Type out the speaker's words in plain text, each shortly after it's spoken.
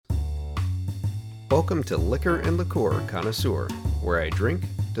Welcome to Liquor and Liqueur Connoisseur, where I drink,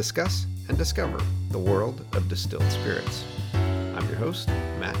 discuss, and discover the world of distilled spirits. I'm your host,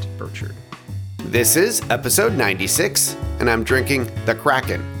 Matt Burchard. This is episode 96, and I'm drinking the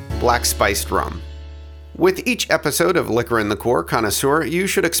Kraken Black Spiced Rum. With each episode of Liquor and Liqueur Connoisseur, you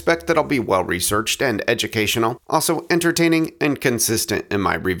should expect that I'll be well-researched and educational, also entertaining and consistent in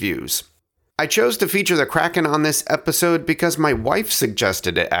my reviews. I chose to feature the Kraken on this episode because my wife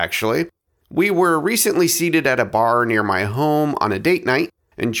suggested it, actually. We were recently seated at a bar near my home on a date night,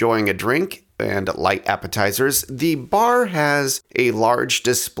 enjoying a drink and light appetizers. The bar has a large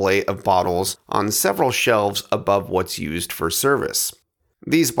display of bottles on several shelves above what's used for service.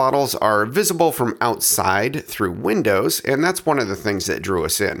 These bottles are visible from outside through windows, and that's one of the things that drew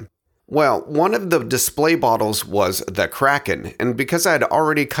us in. Well, one of the display bottles was the Kraken, and because I had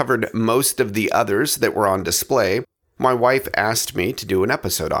already covered most of the others that were on display, my wife asked me to do an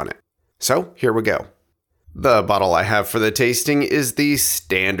episode on it. So, here we go. The bottle I have for the tasting is the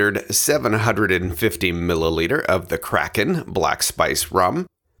standard 750 milliliter of the Kraken Black Spice Rum.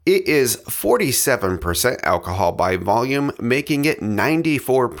 It is 47% alcohol by volume, making it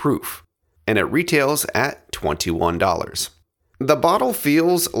 94 proof, and it retails at $21. The bottle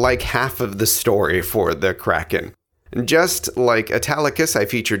feels like half of the story for the Kraken. Just like Italicus I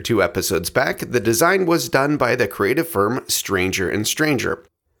featured 2 episodes back, the design was done by the creative firm Stranger & Stranger.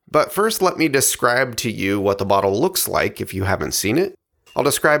 But first, let me describe to you what the bottle looks like if you haven't seen it. I'll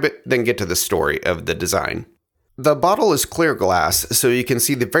describe it, then get to the story of the design. The bottle is clear glass, so you can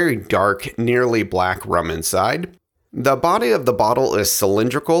see the very dark, nearly black rum inside. The body of the bottle is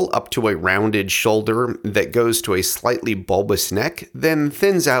cylindrical up to a rounded shoulder that goes to a slightly bulbous neck, then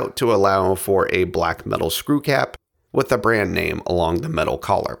thins out to allow for a black metal screw cap with the brand name along the metal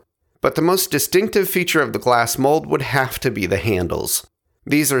collar. But the most distinctive feature of the glass mold would have to be the handles.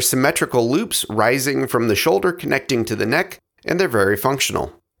 These are symmetrical loops rising from the shoulder connecting to the neck, and they're very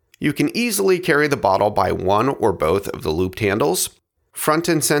functional. You can easily carry the bottle by one or both of the looped handles. Front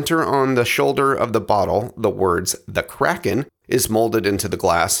and center on the shoulder of the bottle, the words "The Kraken" is molded into the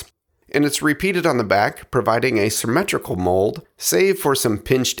glass, and it's repeated on the back, providing a symmetrical mold, save for some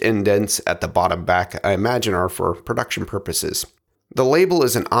pinched indents at the bottom back I imagine are for production purposes. The label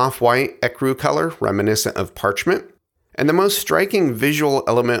is an off-white ecru color reminiscent of parchment. And the most striking visual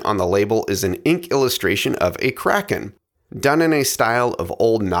element on the label is an ink illustration of a kraken, done in a style of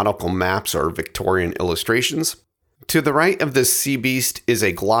old nautical maps or Victorian illustrations. To the right of this sea beast is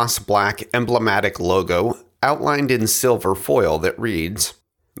a gloss black emblematic logo outlined in silver foil that reads,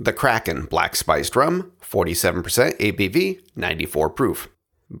 "The Kraken Black Spiced Rum, 47% ABV, 94 proof."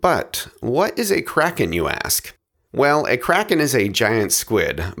 But what is a kraken, you ask? Well, a kraken is a giant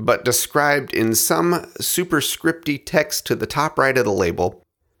squid, but described in some superscripty text to the top right of the label,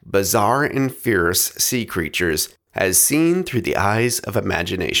 bizarre and fierce sea creatures as seen through the eyes of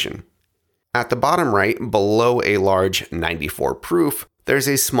imagination. At the bottom right, below a large 94 proof, there's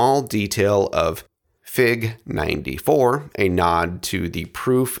a small detail of Fig 94, a nod to the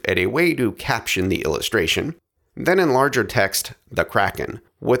proof and a way to caption the illustration. Then in larger text, the Kraken,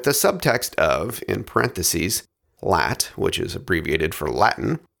 with the subtext of, in parentheses, Lat, which is abbreviated for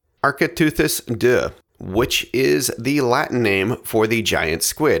Latin, Architeuthis de, which is the Latin name for the giant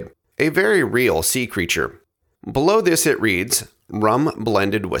squid, a very real sea creature. Below this it reads, rum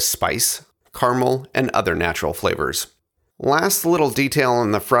blended with spice, caramel, and other natural flavors. Last little detail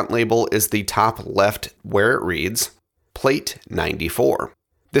on the front label is the top left where it reads, Plate 94.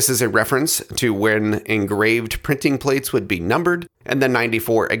 This is a reference to when engraved printing plates would be numbered, and the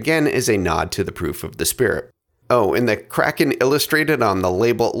 94 again is a nod to the proof of the spirit. Oh, and the Kraken illustrated on the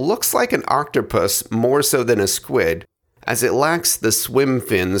label looks like an octopus more so than a squid, as it lacks the swim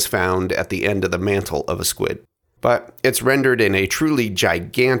fins found at the end of the mantle of a squid. But it's rendered in a truly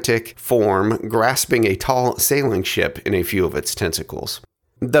gigantic form, grasping a tall sailing ship in a few of its tentacles.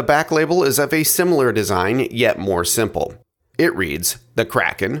 The back label is of a similar design, yet more simple. It reads, "The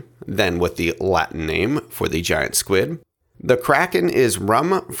Kraken," then with the Latin name for the giant squid. The Kraken is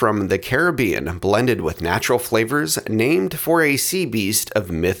rum from the Caribbean blended with natural flavors named for a sea beast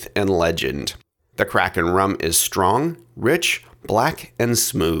of myth and legend. The Kraken rum is strong, rich, black, and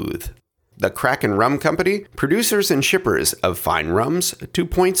smooth. The Kraken Rum Company, producers and shippers of fine rums to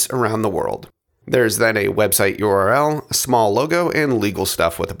points around the world. There's then a website URL, a small logo, and legal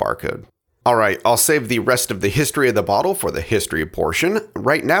stuff with a barcode. Alright, I'll save the rest of the history of the bottle for the history portion.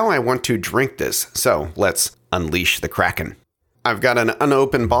 Right now I want to drink this, so let's unleash the Kraken. I've got an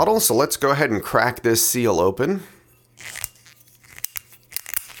unopened bottle, so let's go ahead and crack this seal open.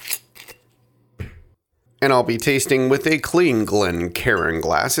 And I'll be tasting with a clean Glencairn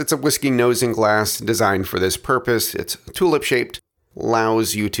glass. It's a whiskey nosing glass designed for this purpose. It's tulip shaped,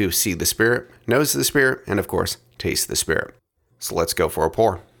 allows you to see the spirit, nose the spirit, and of course, taste the spirit. So let's go for a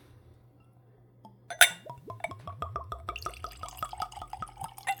pour.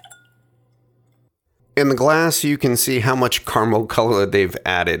 In the glass, you can see how much caramel color they've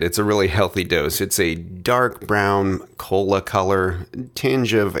added. It's a really healthy dose. It's a dark brown cola color,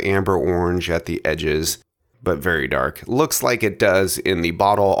 tinge of amber orange at the edges, but very dark. Looks like it does in the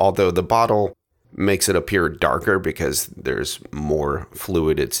bottle, although the bottle makes it appear darker because there's more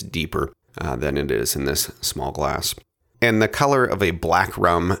fluid. It's deeper than it is in this small glass. And the color of a black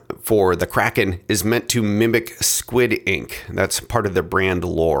rum for the Kraken is meant to mimic squid ink. That's part of the brand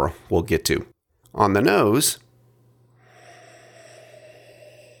lore we'll get to. On the nose,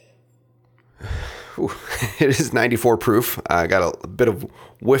 it is 94 proof. I got a bit of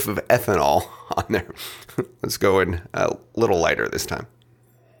whiff of ethanol on there. Let's go in a little lighter this time.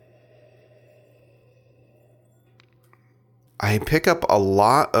 I pick up a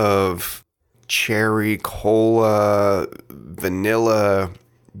lot of cherry, cola, vanilla,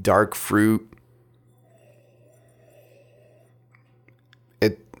 dark fruit.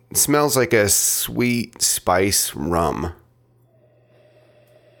 It smells like a sweet spice rum.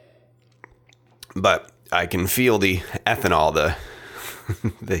 But I can feel the ethanol,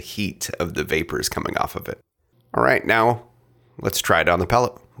 the heat of the vapors coming off of it. All right, now let's try it on the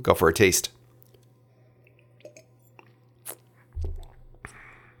palate. We'll go for a taste.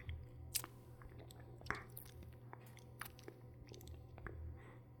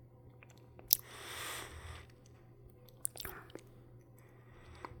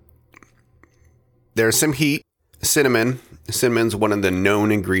 There's some heat. Cinnamon. Cinnamon's one of the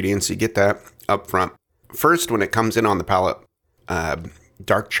known ingredients. You get that up front. First, when it comes in on the palate,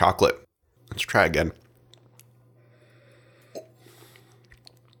 dark chocolate. Let's try again.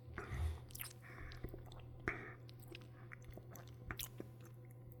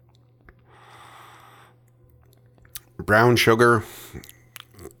 Brown sugar,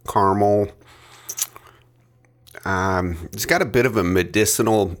 caramel. It's got a bit of a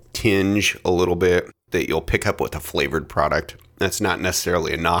medicinal tinge, a little bit, that you'll pick up with a flavored product. That's not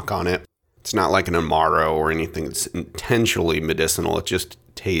necessarily a knock on it. It's not like an Amaro or anything that's intentionally medicinal. It just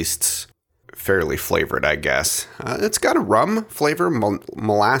tastes fairly flavored, I guess. It's got a rum flavor,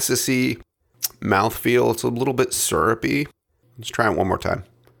 molassesy mouthfeel. It's a little bit syrupy. Let's try it one more time.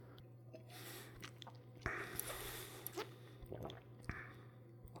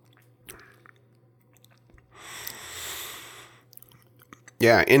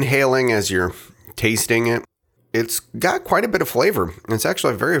 Yeah, inhaling as you're tasting it, it's got quite a bit of flavor. It's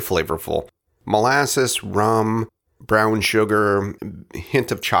actually very flavorful. Molasses, rum, brown sugar,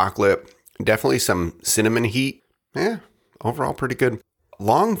 hint of chocolate, definitely some cinnamon heat. Yeah, overall pretty good.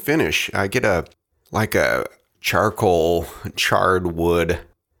 Long finish. I get a charcoal, charred wood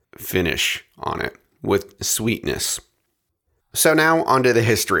finish on it with sweetness. So now onto the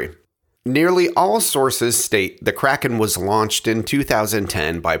history. Nearly all sources state the Kraken was launched in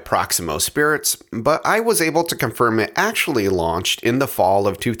 2010 by Proximo Spirits, but I was able to confirm it actually launched in the fall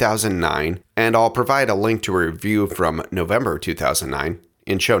of 2009, and I'll provide a link to a review from November 2009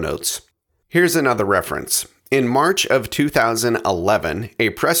 in show notes. Here's another reference. In March of 2011,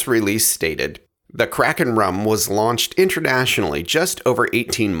 a press release stated, "The Kraken rum was launched internationally just over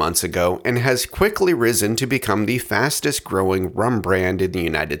 18 months ago and has quickly risen to become the fastest growing rum brand in the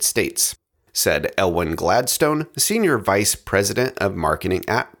United States," said Elwyn Gladstone, Senior Vice President of Marketing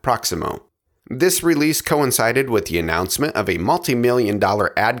at Proximo. This release coincided with the announcement of a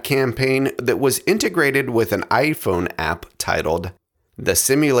multi-million-dollar ad campaign that was integrated with an iPhone app titled The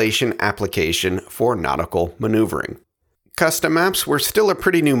Simulation Application for Nautical Maneuvering. Custom apps were still a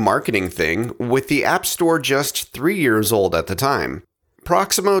pretty new marketing thing, with the App Store just 3 years old at the time.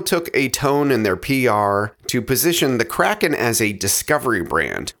 Proximo took a tone in their PR to position the Kraken as a discovery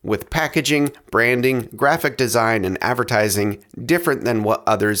brand, with packaging, branding, graphic design, and advertising different than what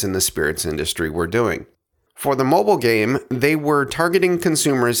others in the spirits industry were doing. For the mobile game, they were targeting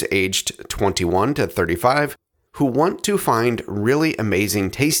consumers aged 21 to 35 who want to find really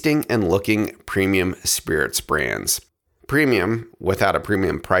amazing tasting and looking premium spirits brands. Premium, without a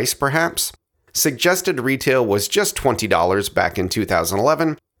premium price perhaps. Suggested retail was just $20 back in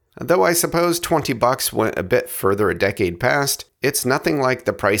 2011, though I suppose $20 went a bit further a decade past. It's nothing like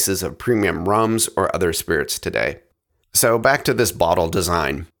the prices of premium rums or other spirits today. So back to this bottle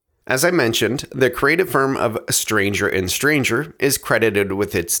design. As I mentioned, the creative firm of Stranger & Stranger is credited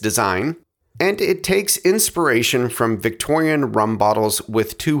with its design, and it takes inspiration from Victorian rum bottles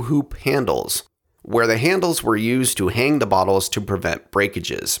with two hoop handles. where the handles were used to hang the bottles to prevent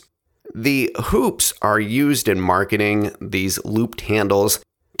breakages. The hoops are used in marketing, these looped handles,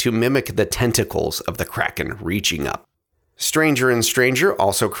 to mimic the tentacles of the Kraken reaching up. Stranger & Stranger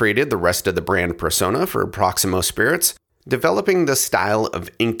also created the rest of the brand persona for Proximo Spirits, developing the style of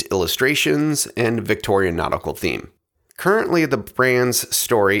inked illustrations and Victorian nautical theme. Currently, the brand's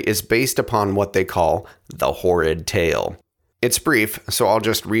story is based upon what they call the Horrid Tale. It's brief, so I'll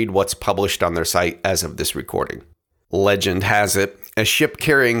just read what's published on their site as of this recording. Legend has it, a ship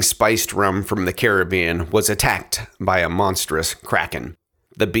carrying spiced rum from the Caribbean was attacked by a monstrous kraken.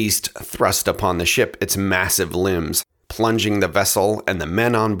 The beast thrust upon the ship its massive limbs, plunging the vessel and the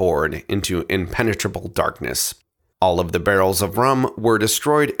men on board into impenetrable darkness. All of the barrels of rum were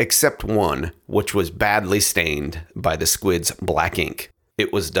destroyed except one, which was badly stained by the squid's black ink.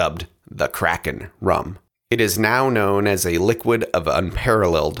 It was dubbed the Kraken rum. It is now known as a liquid of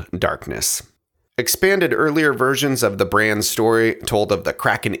unparalleled darkness. Expanded earlier versions of the brand's story told of the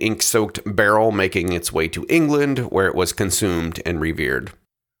Kraken ink-soaked barrel making its way to England, where it was consumed and revered.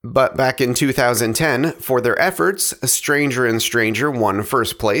 But back in 2010, for their efforts, Stranger & Stranger won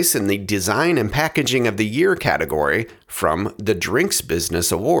first place in the Design and Packaging of the Year category from the Drinks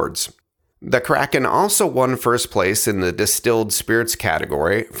Business Awards. The Kraken also won first place in the Distilled Spirits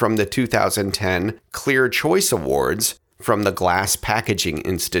category from the 2010 Clear Choice Awards from the Glass Packaging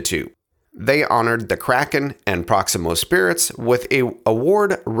Institute. They honored the Kraken and Proximo Spirits with an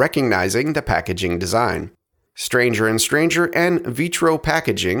award recognizing the packaging design. Stranger & Stranger and Vitro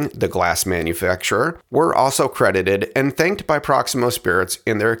Packaging, the glass manufacturer, were also credited and thanked by Proximo Spirits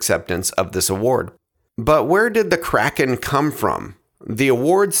in their acceptance of this award. But where did the Kraken come from? The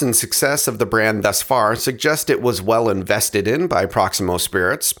awards and success of the brand thus far suggest it was well invested in by Proximo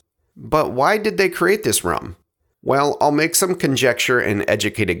Spirits. But why did they create this rum? Well, I'll make some conjecture and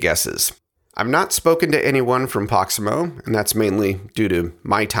educated guesses. I've not spoken to anyone from Proximo, and that's mainly due to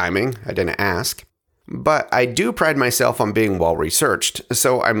my timing. I didn't ask. But I do pride myself on being well researched,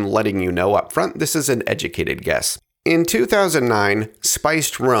 so I'm letting you know up front this is an educated guess. In 2009,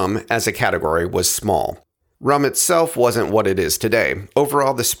 spiced rum as a category was small. Rum itself wasn't what it is today.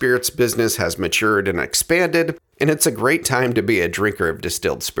 Overall, the spirits business has matured and expanded, and it's a great time to be a drinker of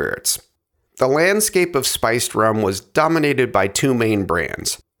distilled spirits. The landscape of spiced rum was dominated by two main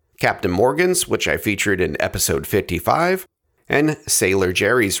brands, Captain Morgan's, which I featured in episode 55, and Sailor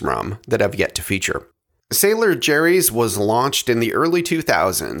Jerry's rum that I've yet to feature. Sailor Jerry's was launched in the early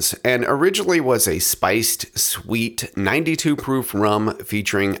 2000s and originally was a spiced, sweet, 92 proof rum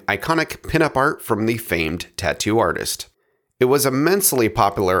featuring iconic pinup art from the famed tattoo artist. It was immensely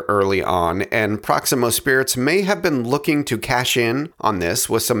popular early on, and Proximo Spirits may have been looking to cash in on this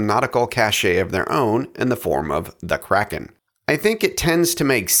with some nautical cachet of their own in the form of the Kraken. I think it tends to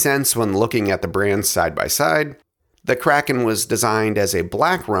make sense when looking at the brands side by side. The Kraken was designed as a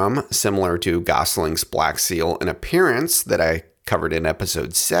black rum, similar to Gosling's Black Seal in appearance that I covered in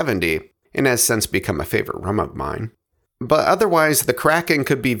episode 70, and has since become a favorite rum of mine. But otherwise, the Kraken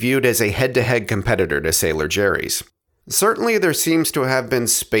could be viewed as a head-to-head competitor to Sailor Jerry's. Certainly, there seems to have been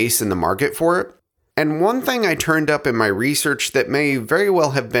space in the market for it, and one thing I turned up in my research that may very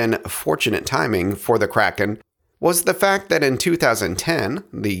well have been fortunate timing for the Kraken was the fact that in 2010,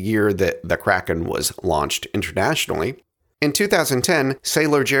 the year that the Kraken was launched internationally, in 2010,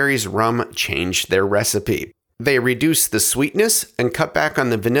 Sailor Jerry's rum changed their recipe. They reduced the sweetness and cut back on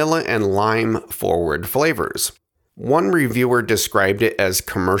the vanilla and lime-forward flavors. One reviewer described it as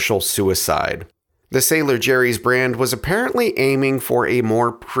commercial suicide. The Sailor Jerry's brand was apparently aiming for a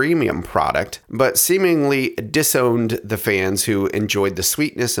more premium product, but seemingly disowned the fans who enjoyed the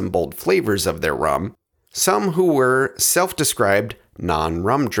sweetness and bold flavors of their rum, some who were self-described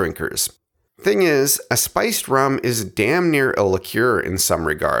non-rum drinkers. Thing is, a spiced rum is damn near a liqueur in some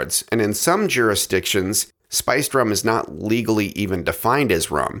regards, and in some jurisdictions, spiced rum is not legally even defined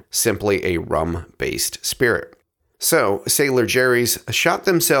as rum, simply a rum-based spirit. So, Sailor Jerry's shot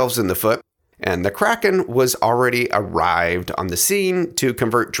themselves in the foot, and the Kraken was already arrived on the scene to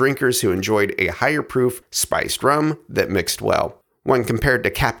convert drinkers who enjoyed a higher proof spiced rum that mixed well. When compared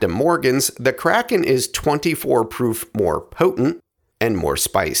to Captain Morgan's, the Kraken is 24 proof more potent and more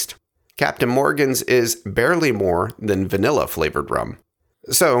spiced. Captain Morgan's is barely more than vanilla flavored rum.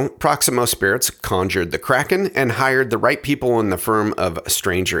 So, Proximo Spirits conjured the Kraken and hired the right people in the firm of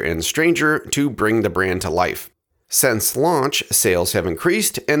Stranger & Stranger to bring the brand to life. Since launch, sales have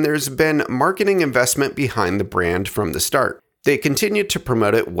increased and there's been marketing investment behind the brand from the start. They continued to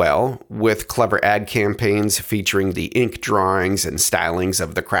promote it well, with clever ad campaigns featuring the ink drawings and stylings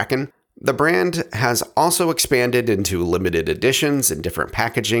of the Kraken. The brand has also expanded into limited editions and different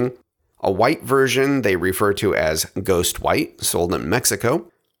packaging. a white version they refer to as Ghost White, sold in Mexico,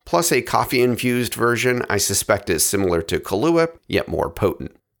 plus a coffee-infused version I suspect is similar to Kahlua, yet more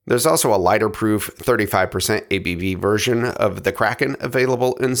potent. There's also a lighter proof 35% ABV version of the Kraken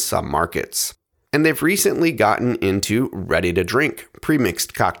available in some markets. And they've recently gotten into ready-to-drink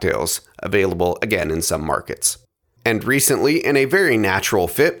pre-mixed cocktails, available again in some markets. And recently, in a very natural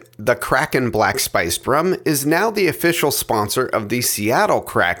fit, the Kraken Black Spiced Rum is now the official sponsor of the Seattle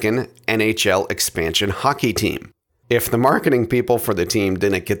Kraken NHL expansion hockey team. If the marketing people for the team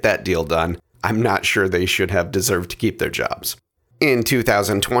didn't get that deal done, I'm not sure they should have deserved to keep their jobs. In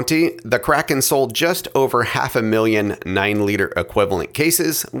 2020, the Kraken sold just over 500,000 9-liter equivalent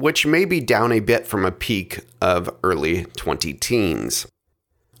cases, which may be down a bit from a peak of early 2010s.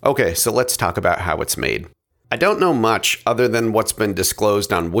 Okay, so let's talk about how it's made. I don't know much other than what's been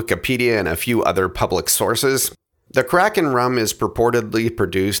disclosed on Wikipedia and a few other public sources. The Kraken rum is purportedly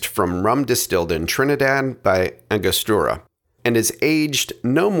produced from rum distilled in Trinidad by Angostura and is aged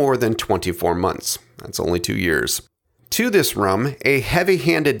no more than 24 months. That's only 2 years. To this rum, a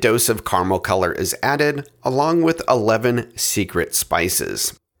heavy-handed dose of caramel color is added, along with 11 secret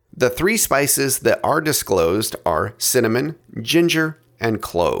spices. The 3 spices that are disclosed are cinnamon, ginger, and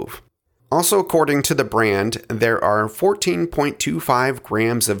clove. Also, according to the brand, there are 14.25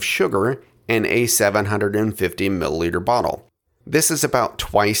 grams of sugar in a 750 milliliter bottle. This is about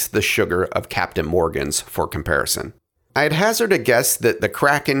twice the sugar of Captain Morgan's for comparison. I'd hazard a guess that the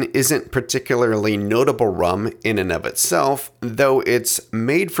Kraken isn't particularly notable rum in and of itself, though it's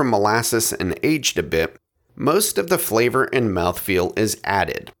made from molasses and aged a bit. Most of the flavor and mouthfeel is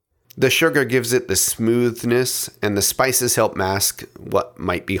added. The sugar gives it the smoothness, and the spices help mask what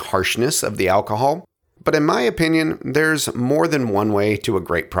might be harshness of the alcohol. But in my opinion, there's more than one way to a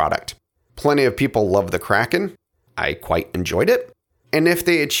great product. Plenty of people love the Kraken. I quite enjoyed it. And if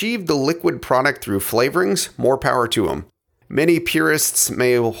they achieve the liquid product through flavorings, more power to them. Many purists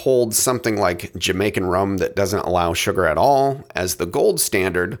may hold something like Jamaican rum that doesn't allow sugar at all as the gold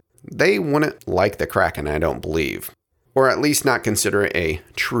standard. They wouldn't like the Kraken, I don't believe. Or at least not consider it a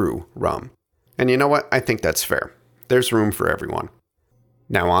true rum. And you know what? I think that's fair. There's room for everyone.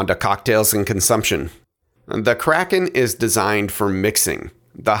 Now on to cocktails and consumption. The Kraken is designed for mixing.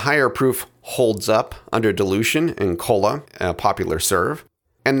 The higher proof holds up under dilution in cola, a popular serve,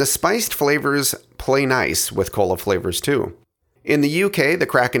 and the spiced flavors play nice with cola flavors too. In the UK, the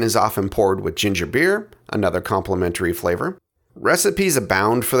Kraken is often poured with ginger beer, another complementary flavor. Recipes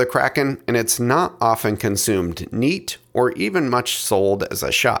abound for the Kraken, and it's not often consumed neat or even much sold as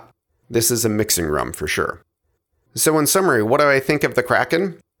a shot. This is a mixing rum for sure. So in summary, what do I think of the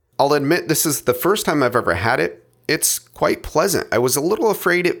Kraken? I'll admit this is the first time I've ever had it. It's quite pleasant. I was a little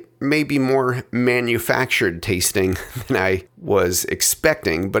afraid it may be more manufactured tasting than I was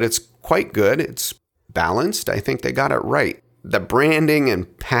expecting, but it's quite good. It's balanced. I think they got it right. The branding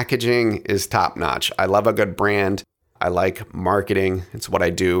and packaging is top notch. I love a good brand. I like marketing. It's what I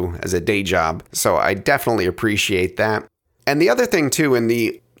do as a day job. So I definitely appreciate that. And the other thing too, in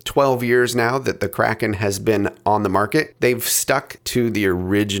the 12 years now that the Kraken has been on the market, they've stuck to the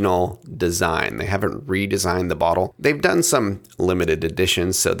original design. They haven't redesigned the bottle. They've done some limited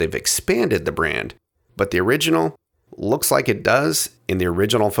editions, so they've expanded the brand. But the original looks like it does in the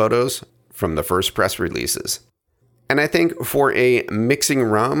original photos from the first press releases. And I think for a mixing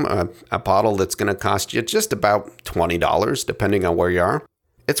rum, a bottle that's going to cost you just about $20, depending on where you are,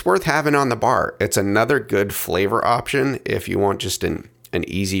 it's worth having on the bar. It's another good flavor option if you want just an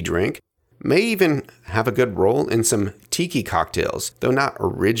easy drink. May even have a good role in some tiki cocktails. Though not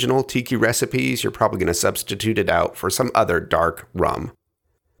original tiki recipes, you're probably going to substitute it out for some other dark rum.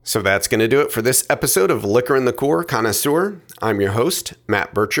 So that's going to do it for this episode of Liquor and Liqueur Connoisseur. I'm your host,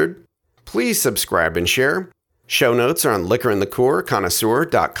 Matt Burchard. Please subscribe and share. Show notes are on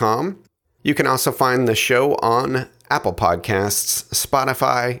liquorandliqueurconnoisseur.com. You can also find the show on Apple Podcasts,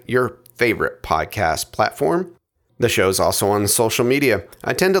 Spotify, your favorite podcast platform. The show's also on social media.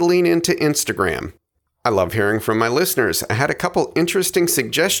 I tend to lean into Instagram. I love hearing from my listeners. I had a couple interesting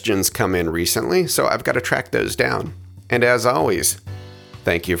suggestions come in recently, so I've got to track those down. And as always,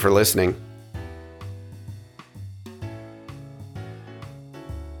 thank you for listening.